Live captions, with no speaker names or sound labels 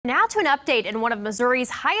Now to an update in one of Missouri's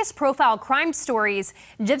highest profile crime stories.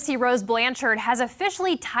 Gypsy Rose Blanchard has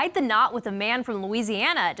officially tied the knot with a man from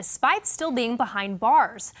Louisiana despite still being behind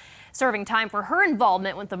bars, serving time for her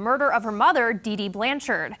involvement with the murder of her mother, Dee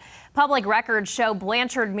Blanchard. Public records show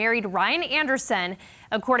Blanchard married Ryan Anderson.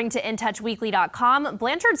 According to InTouchWeekly.com,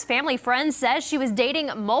 Blanchard's family friend says she was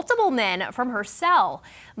dating multiple men from her cell.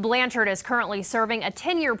 Blanchard is currently serving a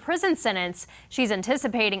 10-year prison sentence. She's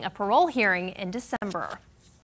anticipating a parole hearing in December.